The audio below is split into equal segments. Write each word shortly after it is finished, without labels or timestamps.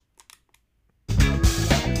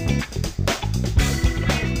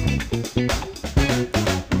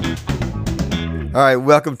All right,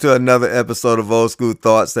 welcome to another episode of Old School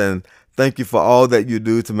Thoughts, and thank you for all that you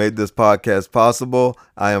do to make this podcast possible.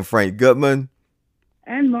 I am Frank Goodman.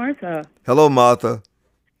 And Martha. Hello, Martha.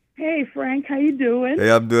 Hey, Frank, how you doing?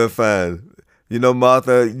 Hey, I'm doing fine. You know,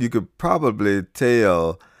 Martha, you could probably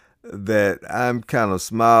tell that I'm kind of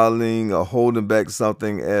smiling or holding back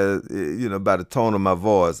something by the tone of my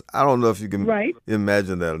voice. I don't know if you can Right.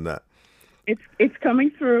 imagine that or not. It's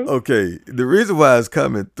coming through. Okay, the reason why it's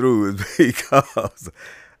coming through is because,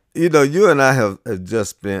 you and I have just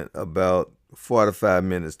spent about 45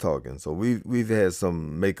 minutes talking. So we've had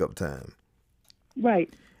some makeup time.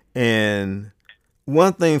 Right. And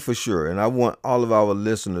one thing for sure, and I want all of our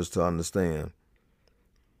listeners to understand,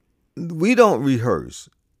 we don't rehearse.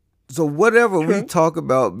 So whatever we True. talk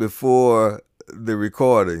about before the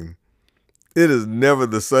recording, it is never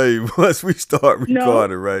the same once we start No,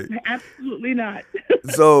 recording, right? absolutely not.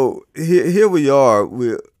 So here we are.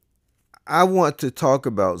 I want to talk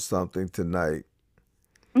about something tonight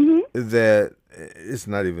hmm that it's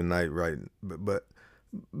not even night, right? But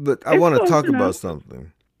I It's want to close talk enough. about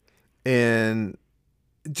something, and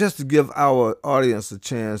just to give our audience a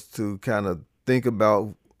chance to kind of think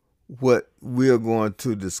about what we're going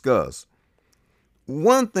to discuss.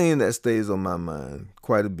 One thing that stays on my mind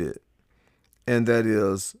quite a bit, and that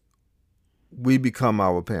is we become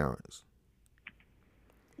our parents.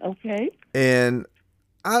 Okay. And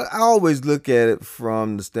I always look at it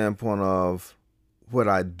from the standpoint of what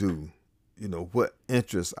I do, what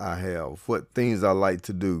interests I have, what things I like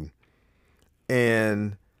to do.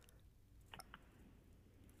 And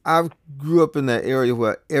I grew up in that area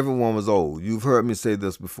where everyone was old. You've heard me say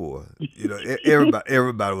this before.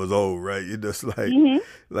 Everybody was old, right? You're just hmm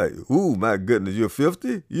ooh, my goodness, you're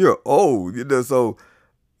 50? You're old, so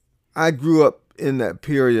I grew up in that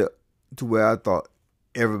period to where I thought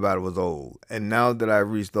everybody was old. And now that I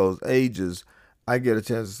reached those ages, I get a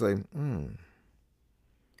chance to say,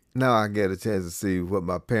 now I get a chance to see what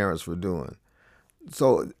my parents were doing.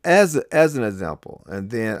 So as an example,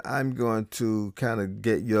 and then I'm going to kind of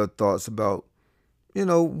get your thoughts about,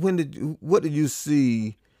 when do you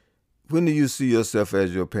see yourself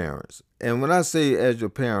as your parents? And when I say as your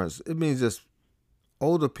parents, it means just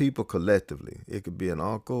older people collectively. It could be an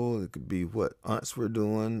uncle, it could be what aunts were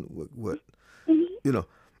doing, what hmm you know.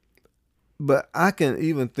 But I can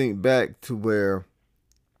even think back to where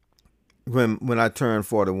when I turned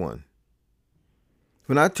 41.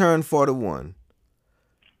 When I turned 41,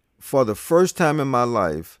 for the first time in my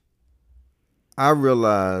life, I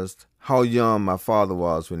realized how young my father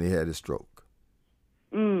was when he had his stroke.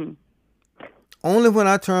 Mm. Only when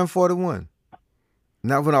I turned 41.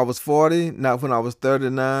 Not when I was 40, not when I was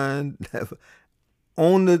 39.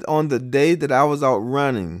 On the day that I was out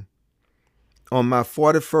running on my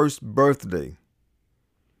 41st birthday,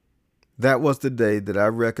 that was the day that I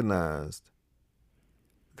recognized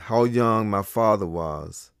how young my father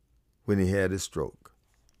was when he had his stroke.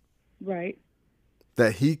 Right.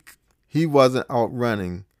 That he wasn't out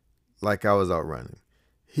running like I was out running.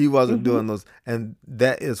 He wasn't hmm doing those, and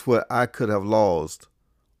that is what I could have lost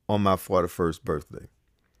on my 41st birthday.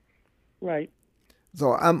 Right.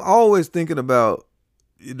 So I'm always thinking about,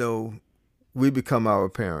 we become our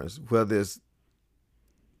parents, whether it's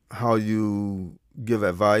how you give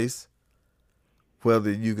advice,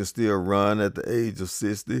 whether you can still run at the age of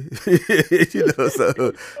 60.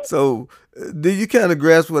 So do you kind of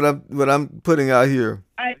grasp what I'm putting out here?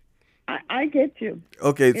 I get you.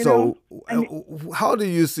 Okay, You know, so and how do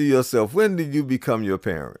you see yourself? When did you become your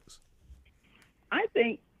parents? I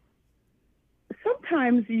think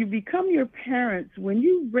sometimes you become your parents when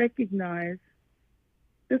you recognize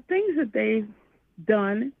the things that they've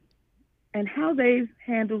done and how they've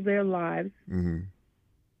handled their lives Mm-hmm.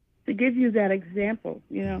 to give you that example.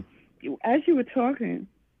 As you were talking,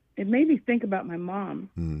 it made me think about my mom.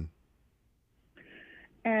 Mm-hmm.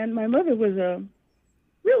 And my mother was a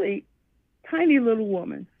really tiny little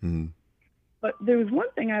woman. Mm-hmm. But there was one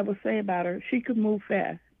thing I will say about her: she could move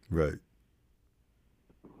fast. Right.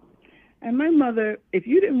 And my mother, if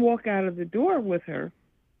you didn't walk out of the door with her,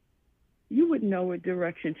 you wouldn't know what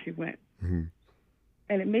direction she went. Mm-hmm.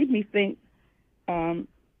 And it made me think um,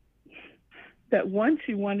 that once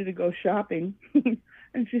she wanted to go shopping,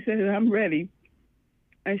 and she said, "I'm ready."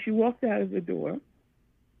 And she walked out of the door.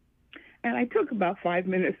 And I took about 5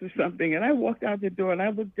 minutes or something, and I walked out the door, and I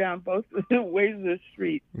looked down both ways of the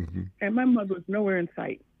street, Mm-hmm. and my mother was nowhere in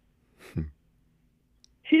sight.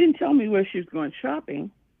 She didn't tell me where she was going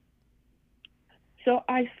shopping. So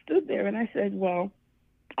I stood there, and I said, well,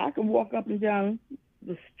 I can walk up and down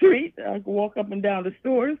the street. I can walk up and down the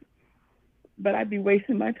stores, but I'd be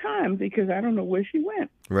wasting my time because I don't know where she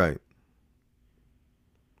went. Right.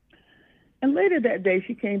 And later that day,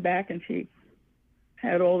 she came back and she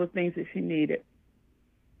had all the things that she needed.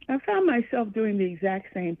 I found myself doing the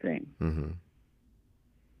exact same thing. Mm-hmm.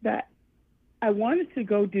 That I wanted to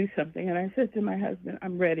go do something, and I said to my husband,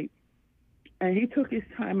 I'm ready. And he took his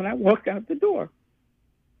time, and I walked out the door.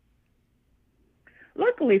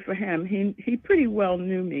 Luckily for him, he pretty well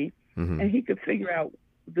knew me, Mm-hmm. and he could figure out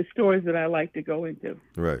the stores that I like to go into.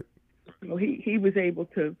 Right. So he was able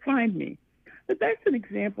to find me. But that's an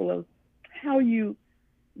example of how you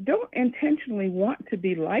don't intentionally want to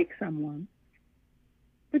be like someone,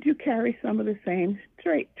 but you carry some of the same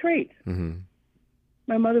traits. Mm-hmm.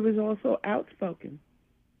 My mother was also outspoken.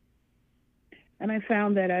 And I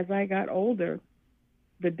found that as I got older,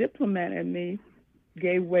 the diplomat in me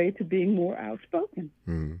gave way to being more outspoken.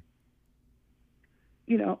 Mm-hmm.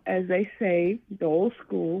 You know, as they say, the old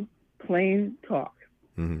school, plain talk.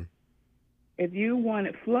 Mm-hmm. If you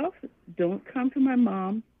wanted fluff, don't come to my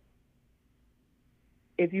mom.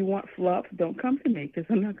 If you want fluff, don't come to me, because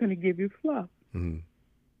I'm not going to give you fluff. Mm-hmm.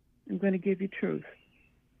 I'm going to give you truth.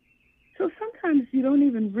 So sometimes you don't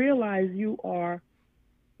even realize you are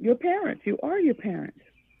your parents. You are your parents.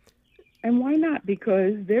 And why not?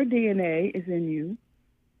 Because their DNA is in you.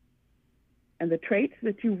 And the traits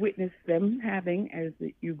that you witnessed them having as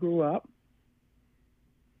you grew up,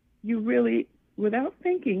 you really, without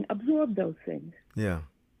thinking, absorb those things. Yeah.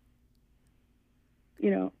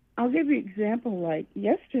 You know, I'll give you an example. Like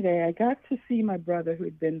yesterday, I got to see my brother who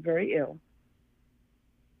had been very ill.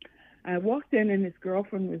 I walked in and his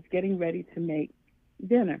girlfriend was getting ready to make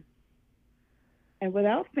dinner. And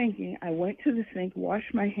without thinking, I went to the sink,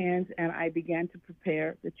 washed my hands, and I began to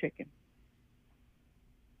prepare the chicken.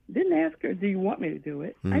 Didn't ask her, do you want me to do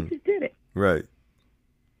it? I just did it. Right.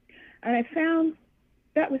 And I found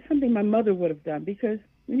that was something my mother would have done, because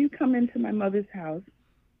when you come into my mother's house,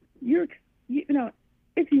 you know,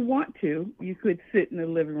 if you want to, you could sit in the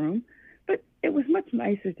living room, but it was much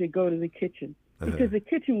nicer to go to the kitchen, because the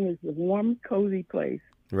kitchen was the warm, cozy place.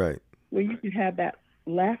 Right. Where you could have that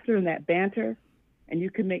laughter and that banter, and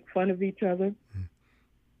you could make fun of each other.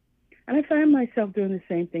 And I found myself doing the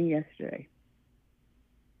same thing yesterday.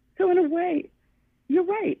 So in a way, you're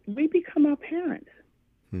right. We become our parents.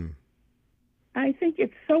 I think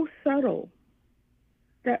it's so subtle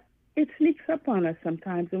that it sneaks up on us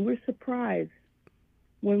sometimes, and we're surprised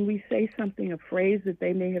when we say something, a phrase that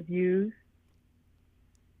they may have used.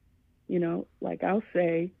 You know, like I'll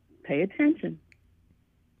say, pay attention.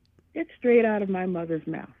 It's straight out of my mother's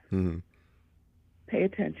mouth. Mm-hmm. Pay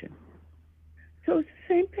attention. So it's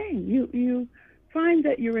the same thing. You find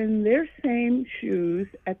that you're in their same shoes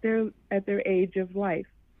at their age of life.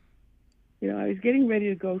 You know, I was getting ready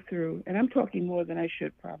to go through, and I'm talking more than I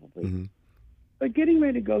should probably, but getting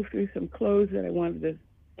ready to go through some clothes that I wanted to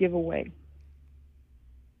give away.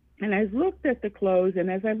 And I looked at the clothes, and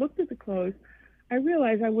as I looked at the clothes, I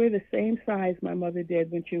realized I wear the same size my mother did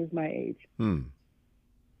when she was my age. And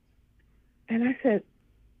I said,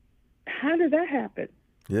 how did that happen?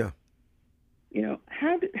 Yeah. You know,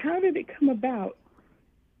 how did it come about?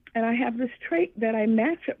 And I have this trait that I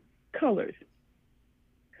match up colors.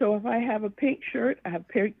 So if I have a pink shirt, I have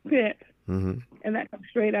pink pants, and that comes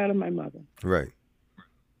straight out of my mother. Right.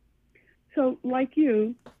 So like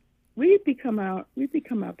you, we become our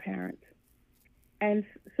parents. And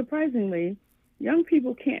surprisingly, young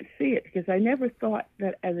people can't see it, because I never thought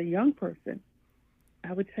that as a young person,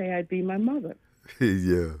 I would say I'd be my mother.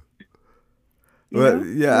 Yeah. Well,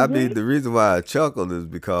 yeah, I mean, the reason why I chuckled is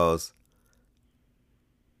because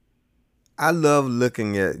I love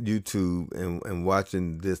looking at YouTube and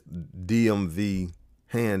watching this DMV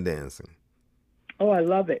hand dancing. Oh, I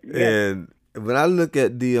love it. Yes. And when I look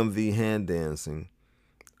at DMV hand dancing,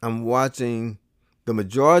 I'm watching the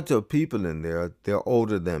majority of people in there, they're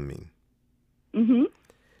older than me.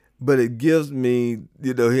 But it gives me,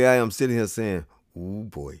 you know, here I am sitting here saying, ooh,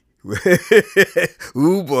 boy.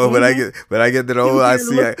 Ooh, boy, when I get that old,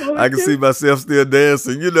 I can see myself still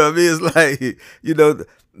dancing. You know what I mean? It's like, you know,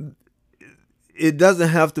 it doesn't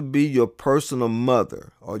have to be your personal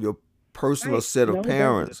mother or your personal set of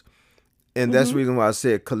parents. And that's the reason why I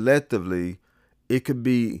said collectively, it could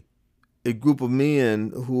be a group of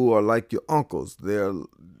men who are like your uncles. They're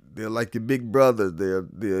like your big brothers.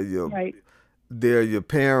 They're your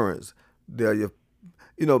parents. They're your,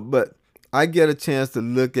 you know, but I get a chance to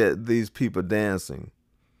look at these people dancing,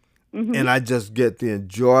 and I just get the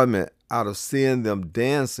enjoyment out of seeing them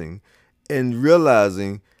dancing and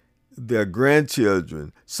realizing their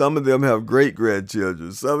grandchildren. Some of them have great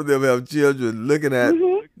grandchildren. Some of them have children looking at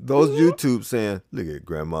Those Mhm. YouTube saying, "Look at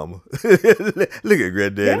grandmama, look at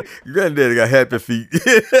granddaddy. Yep. Granddaddy got happy feet."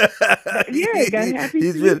 Yeah, got happy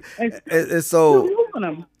He's feet really, and and still so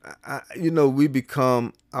moving them. we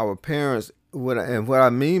become our parents. And what I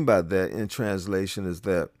mean by that in translation is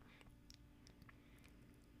that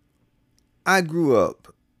I grew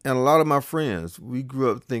up, and a lot of my friends, we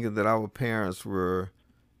grew up thinking that our parents were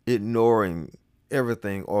ignoring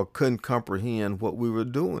everything or couldn't comprehend what we were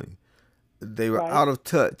doing. They were Right. out of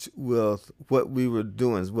touch with what we were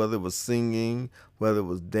doing, whether it was singing, whether it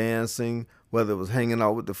was dancing, whether it was hanging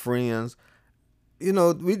out with the friends.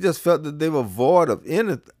 We just felt that they were void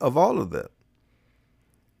of all of that.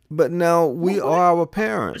 But now Well, we what? are our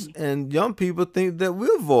parents, and young people think that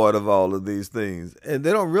we're void of all of these things, and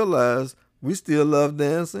they don't realize we still love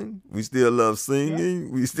dancing, we still love Yep.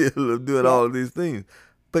 singing, we still love doing all Yep. of these things.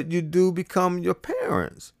 But you do become your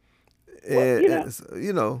parents, Well, and.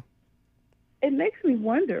 it makes me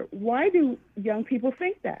wonder, why do young people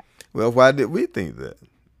think that? Well, why did we think that?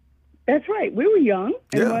 That's right. We were young,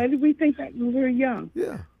 and Yeah, why did we think that when we were young?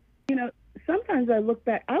 yeah. You know, Sometimes I look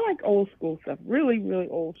back. I like old school stuff, really, really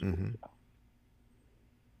old school Hmm. stuff.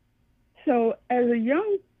 So as a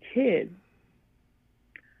young kid,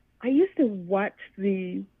 I used to watch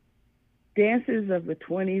the dances of the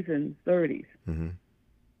 20s and 30s, Hmm.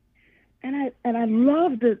 and I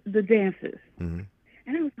loved the dances. Hmm.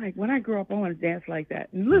 And I was like, when I grow up, I want to dance like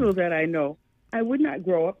that. And little that I know, I would not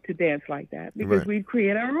grow up to dance like that because Right, we'd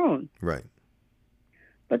create our own. right.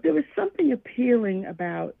 But there was something appealing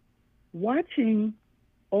about watching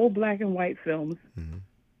old black and white films Hmm.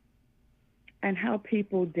 and how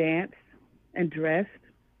people danced and dressed.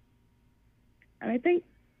 And I think,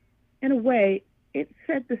 in a way, it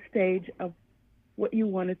set the stage of what you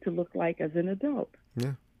wanted to look like as an adult.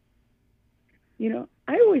 Yeah,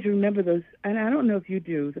 I always remember those, and I don't know if you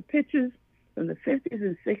do, the pictures from the 50s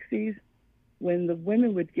and 60s when the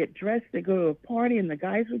women would get dressed to go to a party and the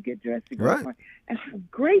guys would get dressed to go to a right, party, and how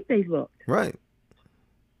great they looked. right,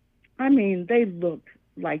 I mean, they looked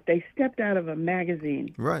like they stepped out of a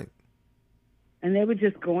magazine, right, and they would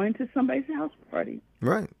just go into somebody's house party,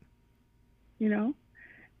 right. you know?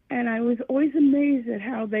 And I was always amazed at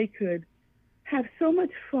how they could have so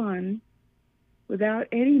much fun without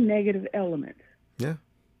any negative elements. Yeah,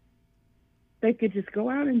 They could just go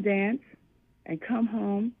out and dance and come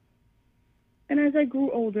home. And as I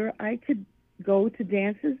grew older, I could go to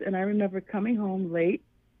dances, and I remember coming home late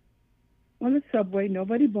on the subway.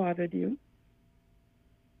 Nobody bothered you.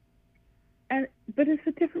 But it's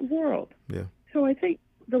a different world. yeah, So I think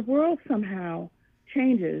the world somehow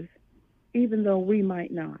changes, even though we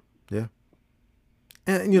might not. yeah.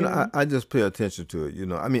 And You know. I just pay attention to it.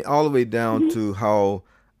 I mean, all the way down Mhm. to how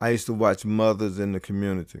I used to watch mothers in the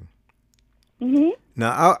community. Mhm.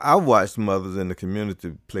 Now, I watched mothers in the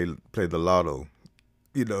community play the lotto.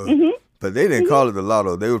 You know, Mhm. but they didn't Mhm. call it the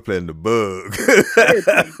lotto. They were playing the bug. They were playing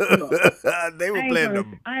the bug. They were playing the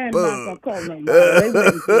I am not gonna bug. call them lotto. They went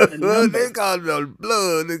and did the They numbers. called it the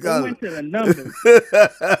blood. They They called went to the numbers.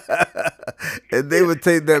 it. And they would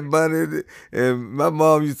take that money. And my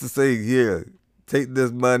mom used to say, "Here, take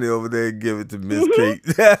this money over there and give it to Miss Mhm. Kate."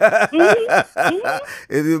 Mhm. Mhm.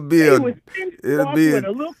 It'll be They a, would send it'll off be with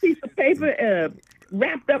a little piece of paper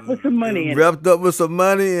wrapped up with some money in it. wrapped up with some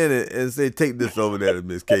money in it and say, "Take this over there to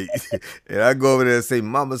Miss Kate." And I go over there and say,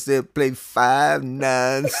 "Mama said play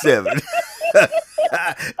 597."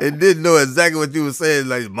 And didn't know exactly what you were saying.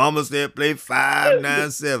 Like, Mama said play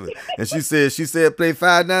 597. And she said play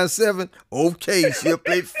 597. Okay, she'll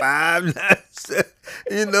play 597.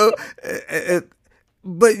 You know,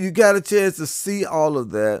 but you got a chance to see all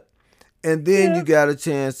of that. And then you Yeah. got a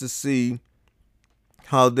chance to see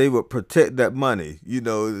how they would protect that money.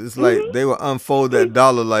 It's like Mhm. they would unfold that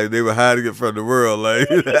dollar like they were hiding it from the world. Like,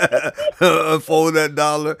 unfold that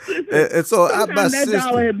dollar. Listen, And so my sometimes that dollar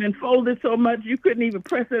sister, had been folded so much you couldn't even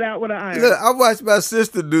press it out with an look, iron. I watched my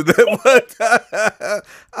sister do that one time.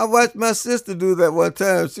 I watched my sister do that one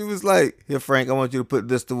time. She was like, "Here, Frank, I want you to put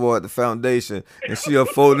this toward the foundation." And she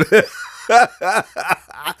unfolded it.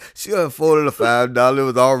 She unfolded a $5. It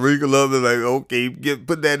was all wrinkled up. And like, okay,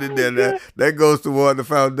 put that in Oh there. That God. that goes toward the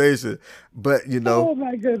foundation. But Oh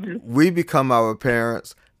my goodness. we become our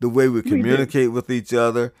parents. The way we We do. communicate with each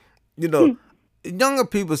other. You know, Younger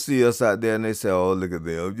people see us out there and they say, "Oh, look at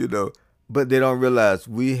them," but they don't realize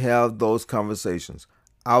we have those conversations.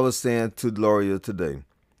 I was saying to Gloria today,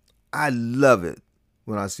 I love it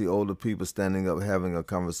when I see older people standing up having a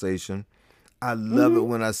conversation. I love it Mhm.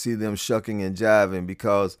 when I see them shucking and jiving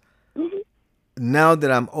because Mhm. now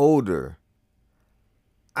that I'm older,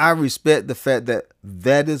 I respect the fact that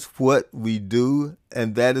that is what we do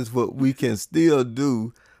and that is what we can still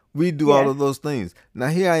do We do all Yes. of those things. Now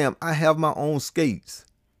here I am. I have my own skates.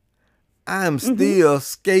 I am Mhm. still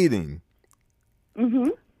skating.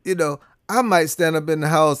 Mhm. You know, I might stand up in the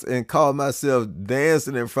house and call myself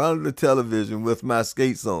dancing in front of the television with my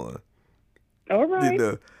skates on. All You right.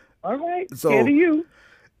 know, All right. Scared so of you.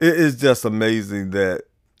 it is just amazing that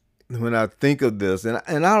when I think of this, and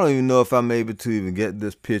I don't even know if I'm able to even get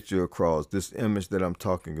this picture across, this image that I'm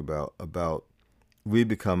talking about we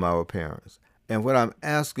become our parents. And what I'm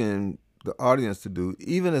asking the audience to do,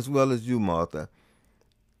 even as well as you, Martha,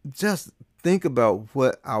 just think about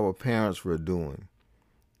what our parents were doing.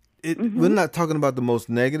 We're Mhm. not talking about the most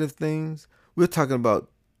negative things. We're talking about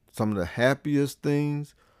some of the happiest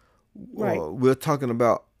things. Right. We're talking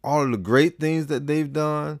about all of the great things that they've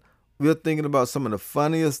done. We're thinking about some of the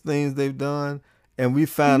funniest things they've done. And we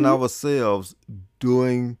find Mhm. ourselves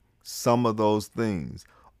doing some of those things.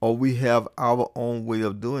 Or we have our own way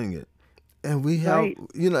of doing it. And we have, Right.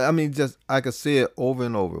 I mean, just I could say it over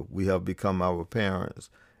and over. We have become our parents.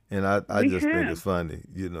 And I We just think have. it's funny.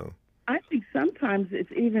 I think sometimes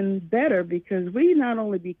it's even better because we not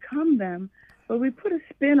only become them, but we put a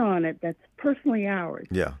spin on it that's personally ours.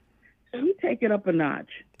 Yeah, So we take it up a notch.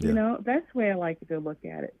 yeah. That's the way I like to look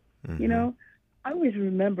at it. You Mm-hmm. know, I always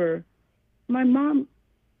remember my mom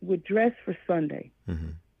would dress for Sunday. Mm-hmm.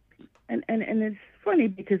 And it's funny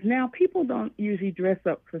because now people don't usually dress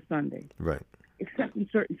up for Sunday, Right. except in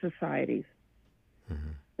certain societies. Mm-hmm.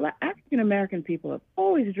 Like African American people have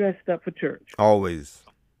always dressed up for church, Always.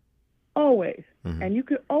 always, Mm-hmm. and you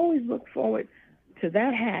could always look forward to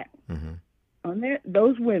that hat Mm-hmm. on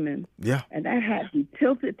those women, Yeah. and that hat be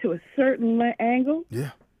tilted to a certain angle,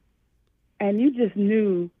 Yeah. and you just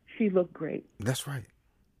knew she looked great, That's right.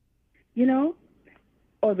 you know.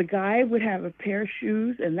 Or the guy would have a pair of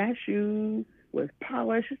shoes, and that shoe was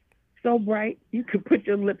polished, so bright you could put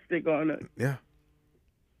your lipstick on it. Yeah.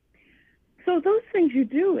 So those things you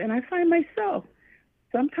do, and I find myself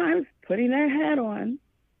sometimes putting that hat on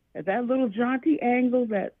at that little jaunty angle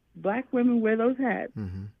that black women wear those hats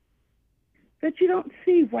Mm-hmm. that you don't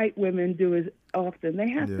see white women do as often. They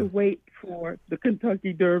have to Yeah. wait for the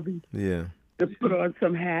Kentucky Derby Yeah. to put on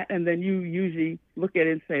some hat, and then you usually look at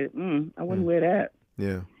it and say, I wouldn't Mm. wear that,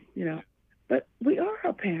 Yeah. you know. But we are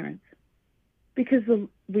our parents because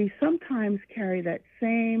we sometimes carry that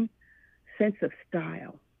same sense of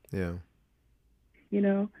style. Yeah.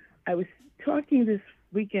 I was talking this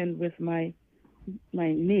weekend with my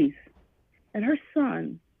niece, and her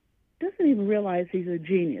son doesn't even realize he's a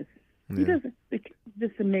genius. He Yeah. doesn't. It's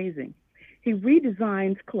just amazing. He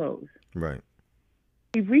redesigns clothes. Right.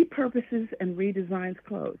 He repurposes and redesigns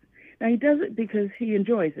clothes. Now he does it because he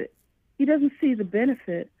enjoys it. He doesn't see the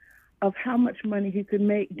benefit of how much money he could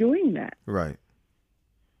make doing that Right.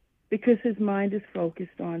 because his mind is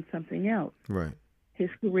focused on something else. Right. His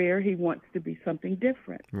career, he wants to be something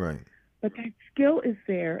different. Right. But that skill is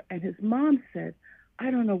there, and his mom said, I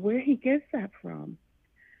don't know where he gets that from.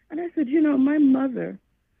 And I said, my mother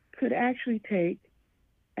could actually take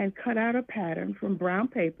and cut out a pattern from brown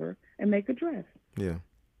paper and make a dress. Yeah.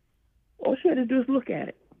 All she had to do is look at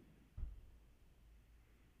it.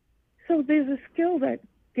 So there's a skill that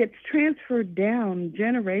gets transferred down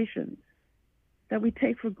generations that we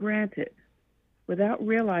take for granted without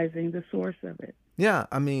realizing the source of it. Yeah.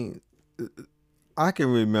 I mean, I can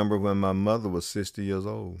remember when my mother was 60 years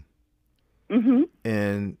old Mm-hmm.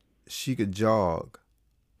 and she could jog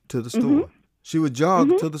to the Mm-hmm. store. She would jog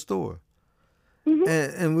Mm-hmm. to the store. Mm-hmm.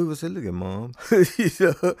 And we would say, look at mom.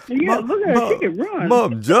 Yeah, mom, look at her. She mom, can run.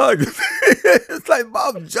 mom jogging. It's like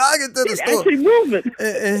mom jogging to the She's store. actually moving.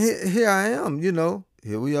 And here I am,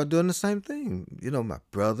 here we are doing the same thing. My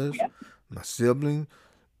brothers, Yeah. my siblings,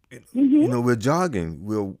 Mm-hmm. we're jogging,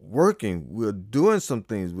 we're working, we're doing some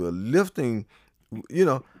things, we're lifting. You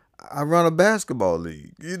know, I run a basketball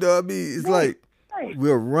league. You know what I mean? It's Right. like Right.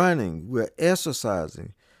 we're running, we're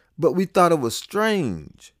exercising. But we thought it was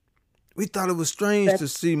strange. We thought it was strange That's to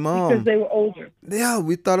see because mom. they were older. Yeah,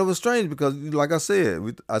 we thought it was strange because, like I said,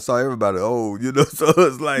 I saw everybody old, so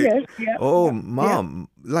it's like, Yes. Yep. oh, Yep. Yep. mom,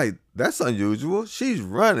 like that's unusual. She's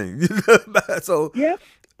running, so, Yep.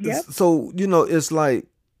 Yep. so it's like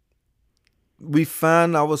we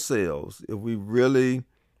find ourselves if we really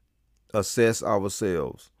assess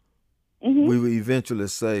ourselves, Mm-hmm. we will eventually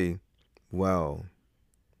say, wow,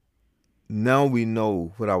 now we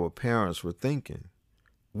know what our parents were thinking.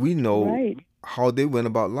 We know Right. how they went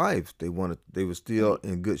about life. They were still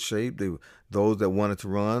in good shape. Those that wanted to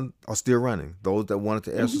run are still running. Those that wanted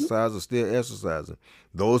to Mm-hmm. exercise are still exercising.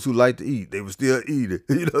 Those who like to eat, they were still eating.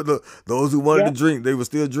 Those who wanted to Yep. drink, they were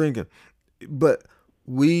still drinking. But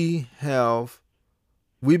we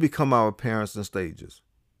become our parents in stages.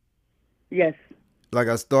 Yes. Like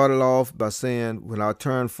I started off by saying, when I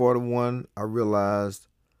turned 41, I realized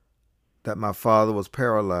that my father was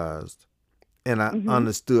paralyzed, and I Mhm.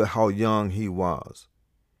 understood how young he was.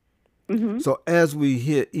 Mhm. So as we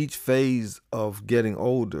hit each phase of getting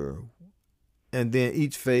older, and then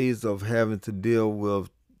each phase of having to deal with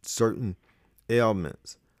certain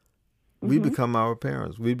ailments, we Mhm. become our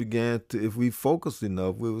parents. We began to, if we focus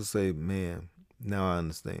enough, we would say, man, now I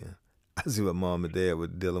understand. I see what mom and dad were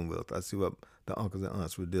dealing with. I see what the uncles and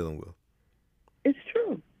aunts were dealing with. It's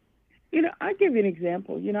true. I'll give you an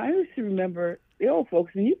example. I used to remember the old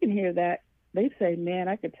folks, and you can hear that. They say, man,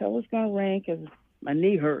 I could tell it's going to rain because my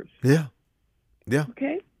knee hurts. Yeah, yeah.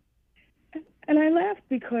 Okay? And I laughed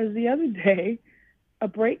because the other day, a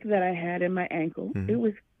break that I had in my ankle, Mm-hmm. it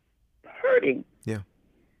was hurting. Yeah.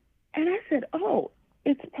 And I said, oh,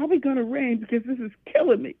 it's probably going to rain because this is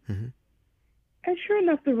killing me. Mm-hmm. And sure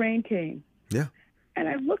enough, the rain came. Yeah. And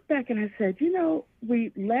I looked back and I said,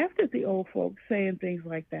 we laughed at the old folks saying things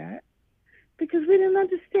like that because we didn't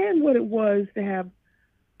understand what it was to have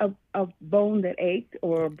a bone that ached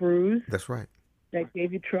or a bruise That's right. that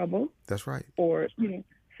gave you trouble. That's right. Or,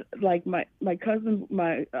 like my cousin,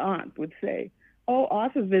 my aunt would say, oh,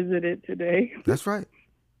 Arthur visited today. That's right.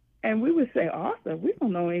 And we would say, Arthur? We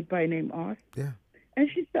don't know anybody named Arthur. Yeah. And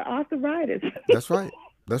she said, arthritis. That's right.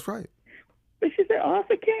 That's right. But she said,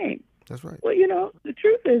 Arthur came. That's right. Well, the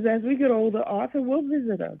truth is, as we get older, Arthur will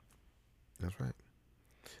visit us. That's right.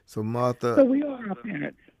 So Martha, So we are our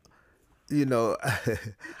parents.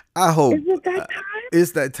 I hope Is it that time?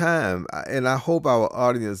 it's that time, and I hope our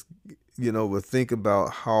audience, will think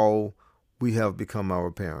about how we have become our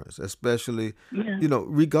parents, especially, Yeah.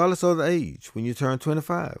 Regardless of the age. When you turn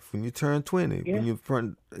 25, when you turn 20, Yeah. when you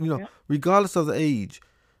turn, Yeah. regardless of the age,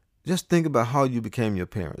 just think about how you became your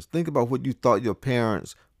parents. Think about what you thought your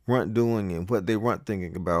parents weren't doing and what they weren't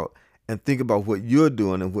thinking about, and think about what you're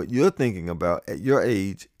doing and what you're thinking about at your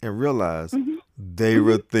age, and realize Mhm. they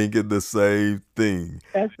were Mhm. thinking the same thing.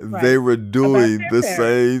 That's They right. were About doing their the parents.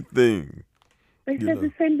 same thing. They You said know,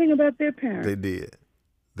 the same thing about their they parents. did.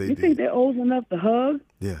 They You think did. they're old enough to hug?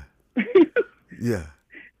 Yeah. It's Yeah.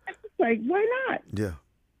 like, why not? Yeah.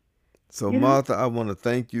 So, You know? Martha, I want to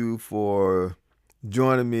thank you for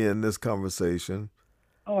joining me in this conversation.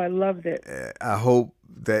 Oh, I loved it. I hope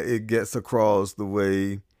that it gets across the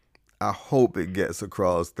way I hope it gets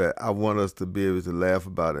across that I want us to be able to laugh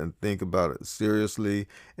about it and think about it seriously,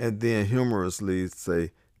 and then humorously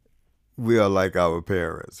say, we are like our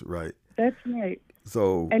parents, right? That's right.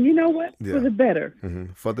 So, And you know what? For yeah, the better.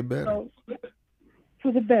 for the better. So,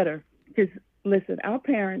 for the better. Because, listen, our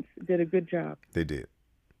parents did a good job They did.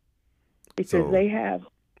 because So,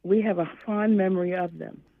 we have a fond memory of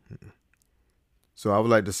them. so I would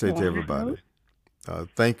like to say So, to everybody,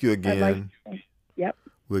 thank you I'd like to again. say, yep.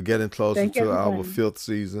 We're getting closer Thank to our everybody. 5th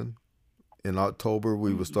season. In October,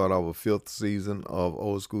 we will start our 5th season of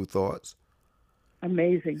Old School Thoughts.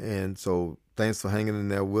 Amazing. And so thanks for hanging in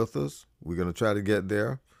there with us. We're going to try to get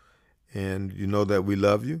there. And you know that we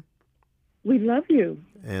love you. We love you.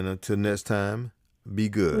 And until next time, be We're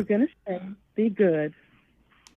good. going to say, be good.